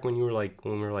trend back when we were like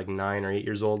 9 or 8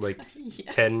 years old, like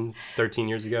 10, 13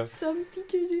 years ago? Some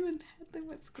teachers even had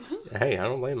them at school. Hey, I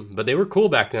don't blame them. But they were cool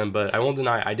back then, but I won't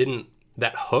deny,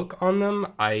 that hook on them,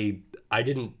 I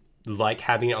didn't like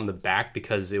having it on the back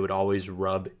because it would always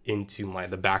rub into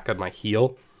the back of my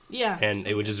heel. Yeah. And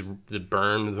it would just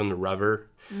burn from the rubber.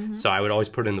 So I would always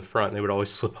put it in the front and they would always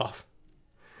slip off.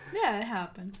 Yeah, it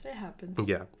happens.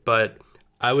 Yeah, but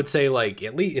I would say, like,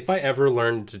 at least if I ever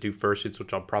learned to do fursuits,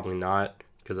 which I'll probably not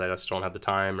because I just don't have the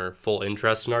time or full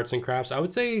interest in arts and crafts, I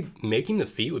would say making the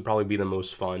feet would probably be the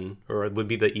most fun, or it would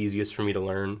be the easiest for me to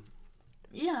learn.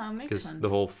 Yeah, it makes sense. Because the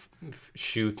whole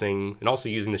shoe thing, and also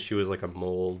using the shoe as like a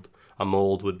mold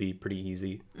would be pretty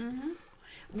easy.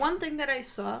 one thing that I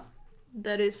saw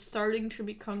that is starting to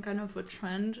become kind of a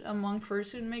trend among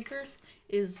fursuit makers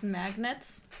is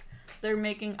magnets. They're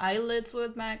making eyelids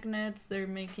with magnets. They're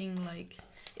making like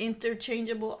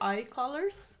interchangeable eye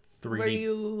colors. 3D. Where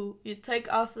you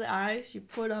take off the eyes, you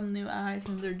put on new eyes,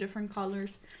 and they're different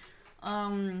colors.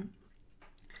 And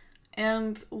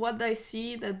what I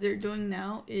see that they're doing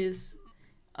now is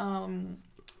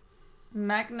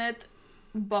magnet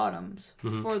bottoms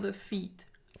for the feet.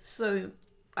 So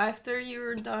after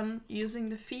you're done using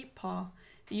the feet paw,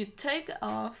 you take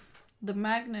off the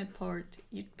magnet part,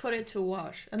 you put it to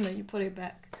wash, and then you put it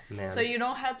back. Man. So you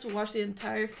don't have to wash the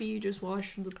entire feet, you just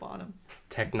wash the bottom.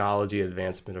 Technology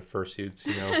advancement of fursuits,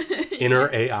 you know. Inner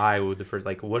AI with the first,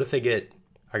 like, what if they get,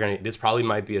 this probably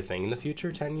might be a thing in the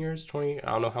future, 10 years, 20,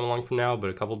 I don't know how long from now,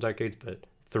 but a couple decades, but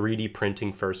 3D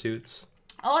printing fursuits.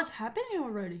 Oh, it's happening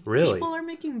already. Really? People are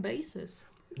making bases.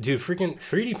 Dude, freaking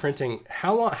 3D printing,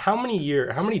 how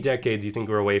many decades do you think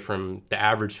we're away from the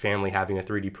average family having a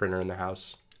 3D printer in the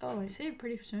house? Oh, I see it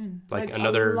pretty soon. Like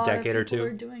another decade or two? People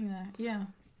are doing that, yeah.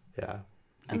 Yeah.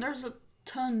 And there's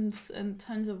tons and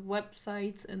tons of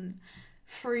websites and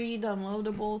free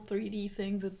downloadable 3D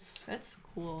things. It's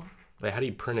cool. Like, how do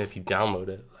you print it if you download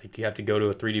it? Like, you have to go to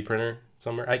a 3D printer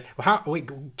somewhere? How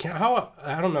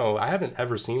I don't know. I haven't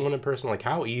ever seen one in person. Like,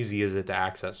 how easy is it to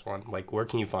access one? Like, where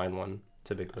can you find one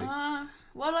typically?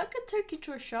 Well, I could take you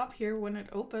to a shop here when it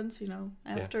opens, you know,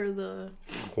 after the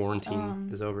quarantine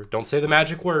is over. Don't say the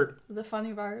magic word. The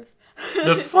funny virus.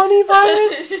 The funny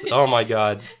virus? Oh my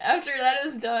god. After that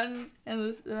is done,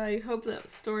 and I hope that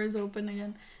store is open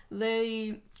again,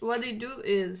 what they do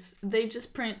is they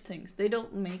just print things. They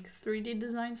don't make 3D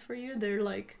designs for you. They're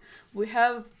like,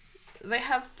 they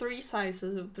have 3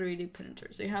 sizes of 3D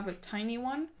printers. They have a tiny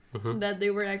one that they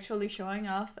were actually showing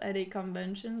off at a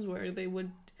conventions where they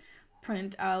would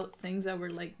print out things that were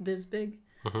like this big,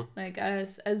 like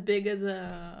as big as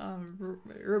a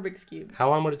Rubik's Cube. How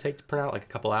long would it take to print out? Like a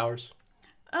couple hours?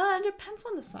 It depends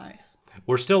on the size.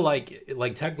 We're still like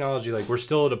technology, like we're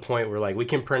still at a point where like we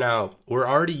can print out, we're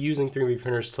already using 3D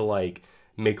printers to like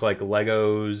make like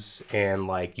Legos and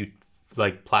like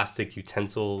plastic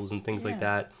utensils and things like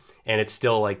that. And it's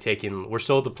still like we're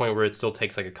still at the point where it still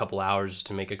takes like a couple hours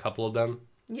to make a couple of them.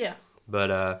 Yeah.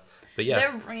 But yeah.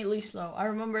 They're really slow. I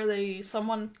remember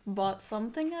someone bought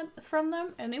something from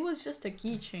them, and it was just a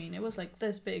keychain. It was like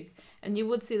this big, and you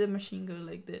would see the machine go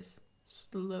like this,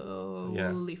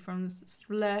 slowly from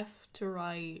left to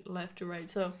right.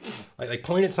 So like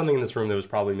point at something in this room that was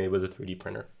probably made with a 3D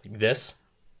printer. Like this?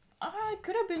 It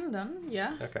could have been done,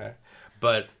 yeah. Okay.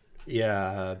 But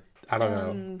yeah, I don't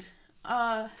know. And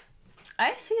I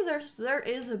see there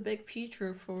is a big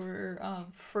future for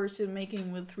fursuit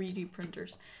making with 3D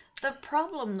printers. The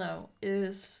problem though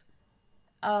is,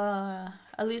 at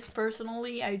least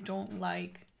personally, I don't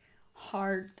like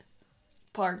hard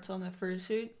parts on the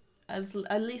fursuit,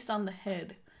 at least on the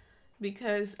head,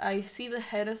 because I see the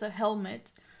head as a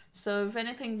helmet. So if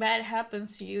anything bad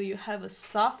happens to you, you have a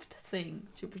soft thing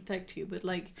to protect you. But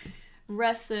like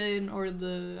resin or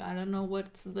I don't know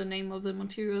what's the name of the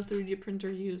material 3D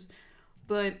printers use,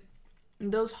 but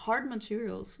those hard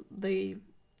materials, they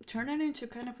turn it into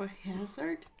kind of a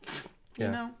hazard, you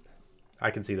know? I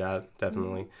can see that,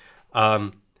 definitely.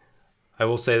 I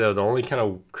will say, though, the only kind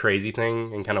of crazy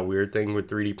thing and kind of weird thing with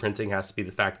 3D printing has to be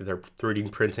the fact that they're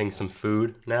 3D printing some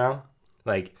food now.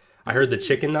 Like, I heard the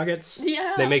chicken nuggets.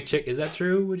 Yeah. They make Is that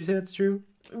true? Would you say that's true?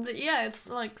 Yeah, it's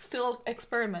like still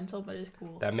experimental, but it's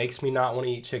cool. That makes me not want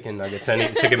to eat chicken nuggets,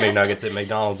 chicken McNuggets at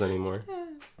McDonald's anymore.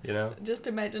 You know? Just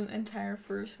imagine entire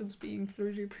fursuits being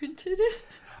 3D printed.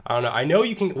 I don't know. I know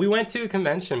you can. We went to a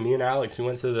convention. Me and Alex. We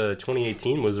went to the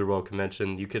 2018 Wizard World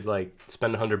convention. You could like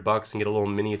spend $100 and get a little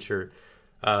miniature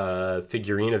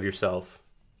figurine of yourself.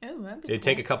 Oh, that'd be It'd cool.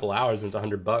 take a couple hours and it's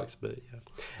 $100, but yeah.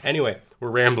 Anyway, we're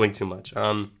rambling too much.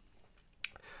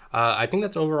 I think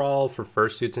that's overall for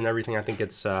fursuits and everything. I think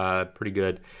it's pretty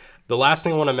good. The last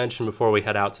thing I want to mention before we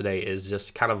head out today is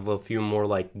just kind of a few more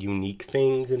like unique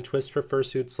things and twists for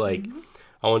fursuits. Like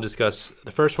I want to discuss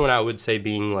the first one. I would say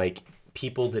being like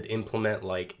people that implement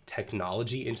like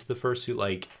technology into the fursuit.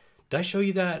 Like, did I show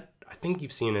you that? I think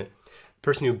you've seen it. The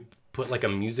person who put like a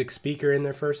music speaker in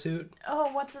their fursuit.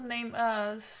 Oh, what's the name?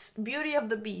 Beauty of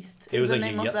the Beast. It was the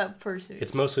like name of that fursuit.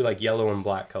 It's mostly like yellow and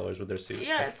black colors with their suit.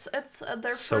 Yeah, it's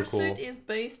their so fursuit cool. is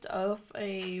based off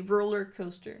a roller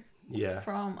coaster. Yeah.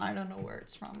 From I don't know where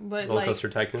it's from, but Roller Coaster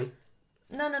Tycoon.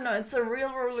 No. It's a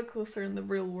real roller coaster in the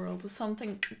real world.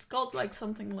 It's called like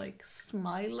something like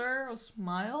Smiler or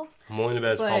Smile. I'm willing to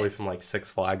bet it's probably from like Six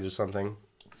Flags or something.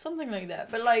 Something like that.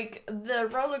 But like the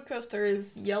roller coaster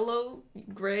is yellow,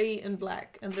 gray, and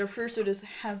black, and their fursuit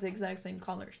has the exact same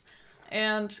colors.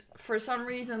 And for some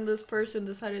reason, this person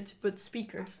decided to put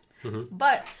speakers. Mm-hmm.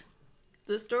 But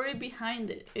the story behind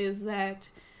it is that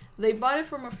they bought it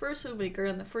from a fursuit maker,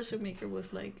 and the fursuit maker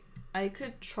was like, I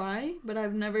could try, but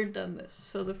I've never done this.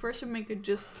 So the fursuit maker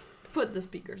just put the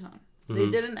speakers on. Mm-hmm. They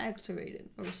didn't activate it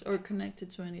or connect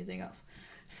it to anything else.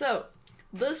 So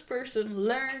this person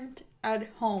learned at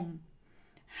home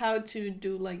how to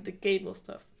do like the cable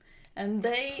stuff. And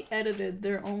they edited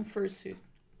their own fursuit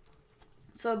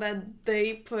so that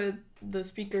they put the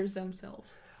speakers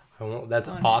themselves. That's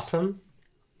awesome.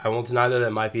 I won't deny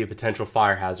that might be a potential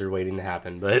fire hazard waiting to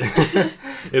happen, but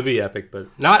it'd be epic. But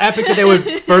not epic that they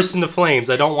would burst into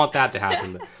flames. I don't want that to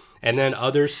happen. And then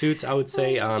other suits, I would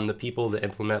say, the people that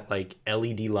implement like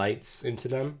LED lights into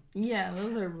them. Yeah,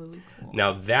 those are really cool.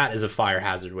 Now that is a fire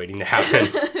hazard waiting to happen.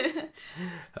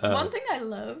 One thing I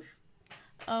love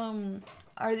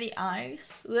are the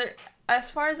eyes.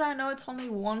 As far as I know, it's only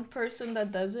one person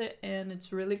that does it, and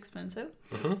it's really expensive.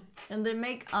 Mm-hmm. And they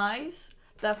make eyes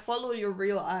that follow your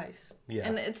real eyes. Yeah.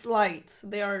 And it's lights.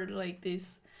 They are like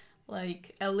these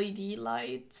like LED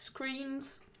light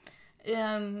screens.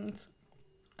 And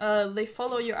they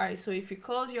follow your eyes. So if you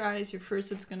close your eyes, your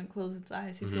fursuit's going to close its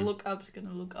eyes. If you look up, it's going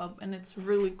to look up. And it's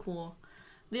really cool.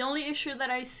 The only issue that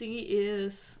I see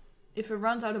is if it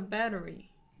runs out of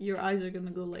battery, your eyes are going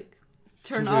to go like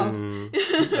turn off.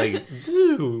 Like,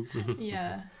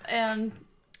 yeah. And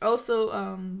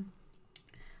also,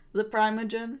 the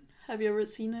Primogen. Have you ever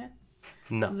seen it?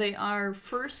 No. They are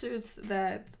fursuits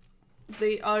that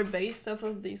they are based off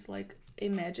of these like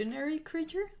imaginary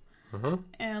creature. Mm-hmm.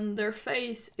 And their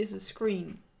face is a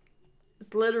screen.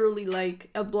 It's literally like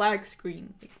a black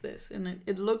screen like this. And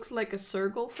it looks like a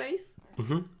circle face.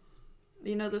 Mm-hmm.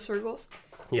 You know the circles?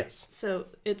 Yes. So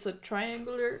it's a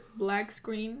triangular black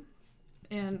screen.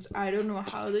 And I don't know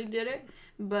how they did it,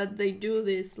 but they do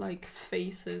this like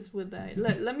faces with that.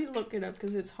 Let me look it up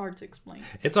because it's hard to explain.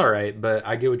 It's all right, but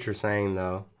I get what you're saying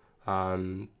though.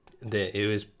 That it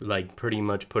was like pretty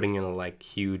much putting in a like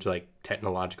huge like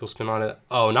technological spin on it.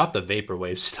 Oh, not the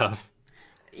vaporwave stuff.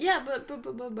 Yeah, but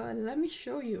let me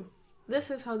show you.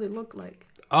 This is how they look like.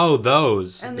 Oh,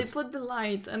 those. And they put the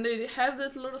lights, and they have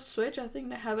this little switch. I think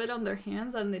they have it on their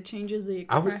hands, and it changes the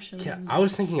expression. I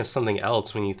was thinking of something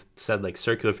else when you said like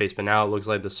circular face, but now it looks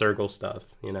like the circle stuff,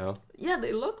 you know? Yeah,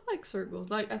 they look like circles.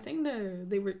 Like I think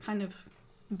they were kind of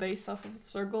based off of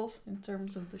circles in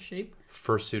terms of the shape.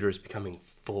 Fursuiters becoming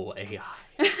full AI.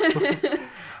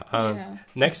 Yeah.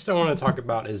 Next I want to talk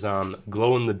about is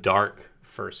glow-in-the-dark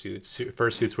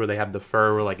fursuits where they have the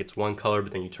fur where like it's one color,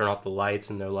 but then you turn off the lights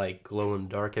and they're like glow in the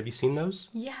dark. Have you seen those?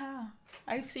 Yeah,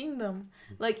 I've seen them.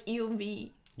 Like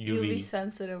UV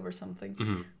sensitive or something.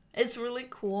 Mm-hmm. It's really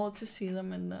cool to see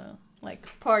them in the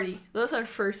like party. Those are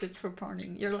fursuits for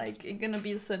partying. You're like you're gonna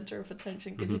be the center of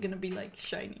attention because you're gonna be like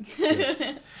shining. Yes.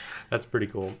 That's pretty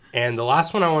cool. And the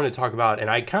last one I want to talk about, and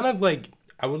I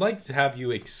would like to have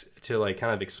you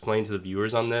kind of explain to the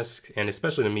viewers on this, and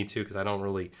especially to me too, because I don't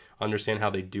really understand how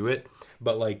they do it.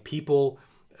 But like people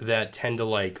that tend to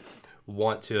like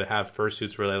want to have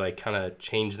fursuits where they like kind of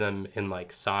change them in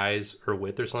like size or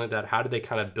width or something like that. How do they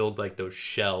kind of build like those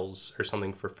shells or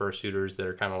something for fursuiters that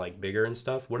are kind of like bigger and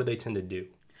stuff? What do they tend to do?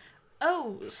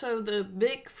 Oh, so the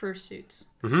big fursuits.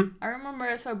 Mm-hmm. I remember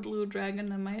I saw Blue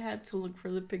Dragon. I might have to look for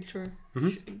the picture,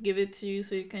 give it to you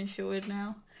so you can show it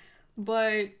now.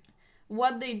 But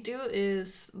what they do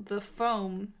is the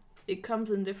foam, it comes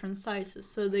in different sizes.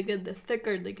 So they get the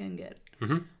thicker they can get.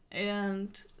 Mm-hmm.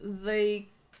 And they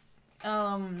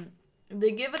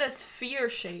give it a sphere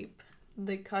shape.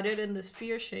 They cut it in the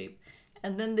sphere shape.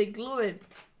 And then they glue it.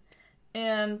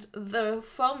 And the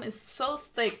foam is so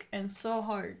thick and so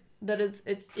hard that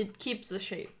it keeps the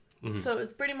shape. Mm-hmm. So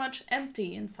it's pretty much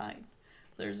empty inside.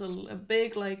 There's a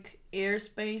big like air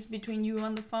space between you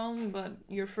and the foam, but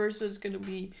your fursuit is going to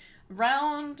be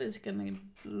round. It's going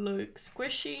to look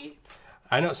squishy.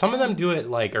 I know some of them do it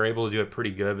like are able to do it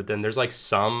pretty good, but then there's like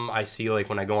some I see like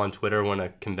when I go on Twitter when a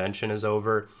convention is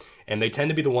over, and they tend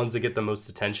to be the ones that get the most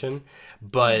attention.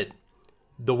 But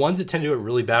the ones that tend to do it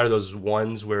really bad are those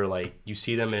ones where like you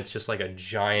see them and it's just like a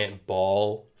giant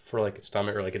ball for like its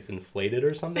stomach or like it's inflated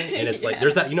or something, and it's like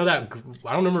there's that, you know, that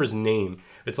I don't remember his name.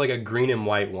 It's like a green and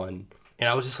white one, and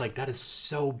I was just like, that is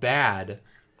so bad.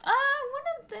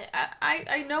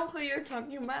 I know who you're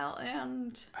talking about,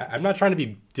 and I'm not trying to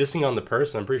be dissing on the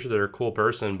person. I'm pretty sure they're a cool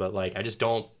person, but like I just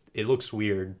don't. It looks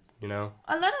weird, you know.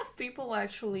 A lot of people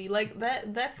actually like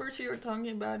that fursuit you were talking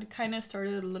about. Kind of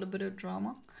started a little bit of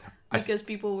drama. Because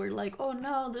people were like, oh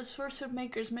no, this fursuit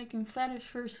maker's making fetish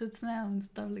fursuits now and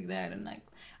stuff like that. And like,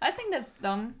 I think that's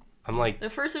dumb. I'm like, the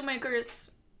fursuit maker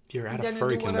is you're at a gonna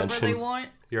furry do whatever convention. they want.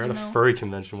 You're at a furry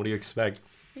convention. What do you expect?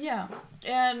 Yeah,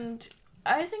 and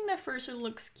I think that fursuit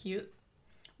looks cute.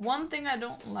 One thing I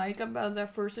don't like about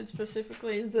that fursuit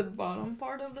specifically is the bottom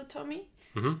part of the tummy.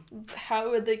 Mm-hmm.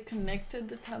 How they connected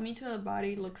the tummy to the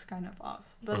body looks kind of off.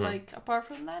 But like apart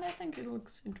from that, I think it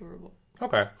looks adorable.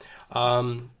 Okay.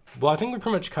 Well, I think we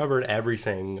pretty much covered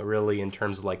everything really in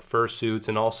terms of like fursuits,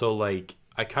 and also like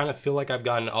I kind of feel like I've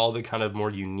gotten all the kind of more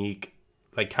unique,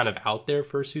 like kind of out there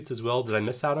fursuits as well. Did I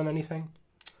miss out on anything?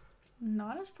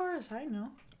 Not as far as I know.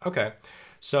 Okay.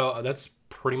 So that's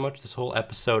pretty much this whole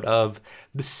episode of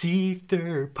the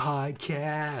Seether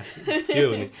Podcast.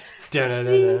 Dude.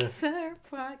 Seether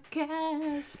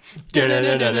Podcast. We're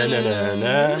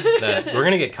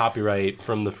going to get copyright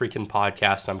from the freaking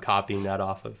podcast I'm copying that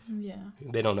off of. Yeah.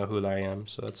 They don't know who I am,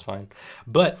 so that's fine.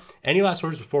 But any last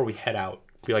words before we head out?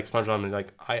 Be like SpongeBob and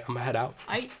like, I'm going to head out.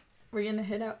 We're going to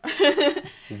head out.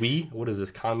 What is this?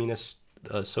 Communist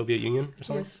Soviet Union or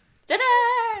something? Yes.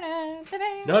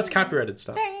 No, it's copyrighted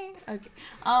stuff. Okay.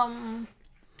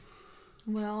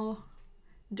 Well,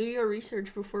 do your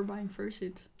research before buying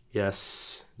fursuits.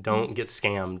 Yes. Don't get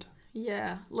scammed.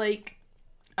 Yeah, like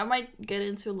I might get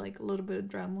into like a little bit of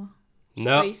drama.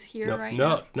 No,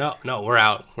 we're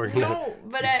out. We're gonna. No,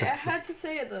 but I had to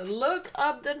say it though. Look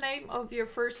up the name of your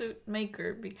fursuit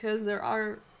maker because there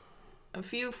are a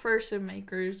few fursuit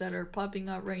makers that are popping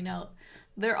up right now.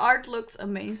 Their art looks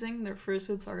amazing. Their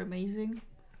fursuits are amazing.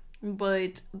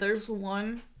 But there's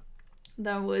one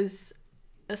that was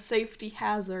a safety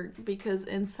hazard because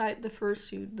inside the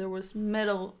fursuit there was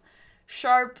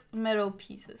sharp metal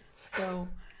pieces. So,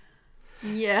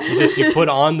 yeah. You put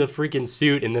on the freaking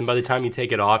suit, and then by the time you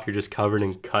take it off, you're just covered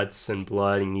in cuts and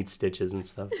blood, and you need stitches and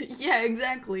stuff. Yeah,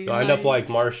 exactly. You'll end up like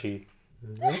Marshy.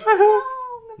 Oh,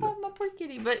 my poor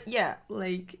kitty. But yeah,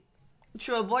 like,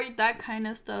 to avoid that kind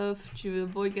of stuff, to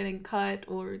avoid getting cut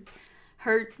or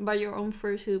hurt by your own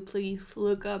fursuit, please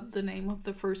look up the name of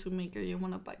the fursuit maker you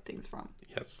want to buy things from.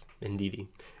 Yes, indeedy.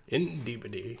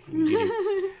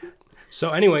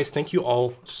 So anyways, thank you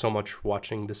all so much for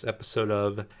watching this episode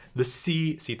of the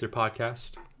Seether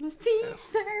Podcast. The Seether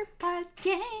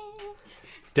Podcast.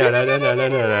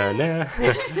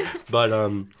 But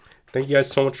thank you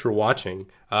guys so much for watching.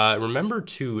 Remember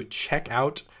to check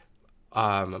out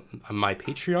my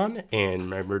Patreon, and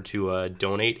remember to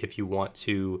donate if you want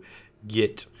to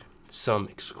get some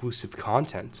exclusive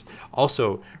content.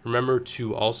 Also, remember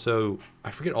to I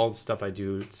forget all the stuff I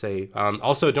do say.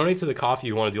 Also, donate to the coffee if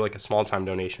you want to do like a small time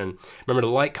donation. Remember to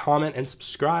like, comment, and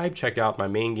subscribe. Check out my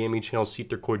main gaming channel,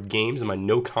 SeetherCord Games, and my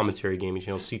no commentary gaming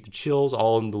channel, Seether Chills,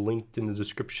 all in the linked in the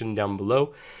description down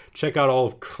below. Check out all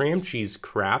of KhramChee's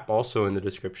crap, also in the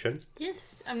description.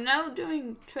 Yes, I'm now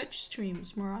doing Twitch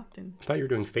streams more often. I thought you were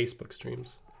doing Facebook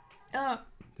streams. Oh.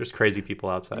 There's crazy people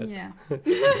outside. Yeah.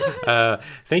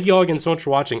 Thank you all again so much for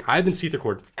watching. I've been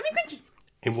SeetherCord. I've been KhramChee.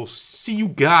 And we'll see you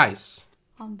guys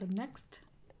on the next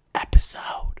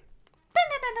episode.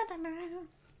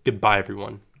 Goodbye,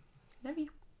 everyone. Love you.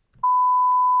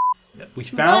 We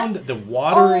found the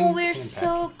watering. Oh, we're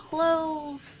so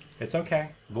close. It's okay.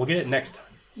 We'll get it next time.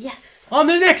 Yes. On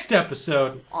the next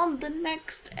episode. On the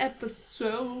next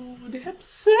episode.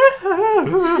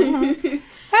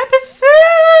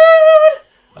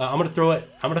 I'm gonna throw it.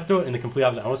 In the complete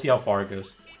opposite. I want to see how far it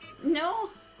goes. No.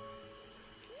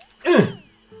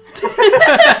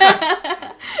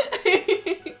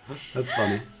 That's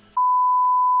funny.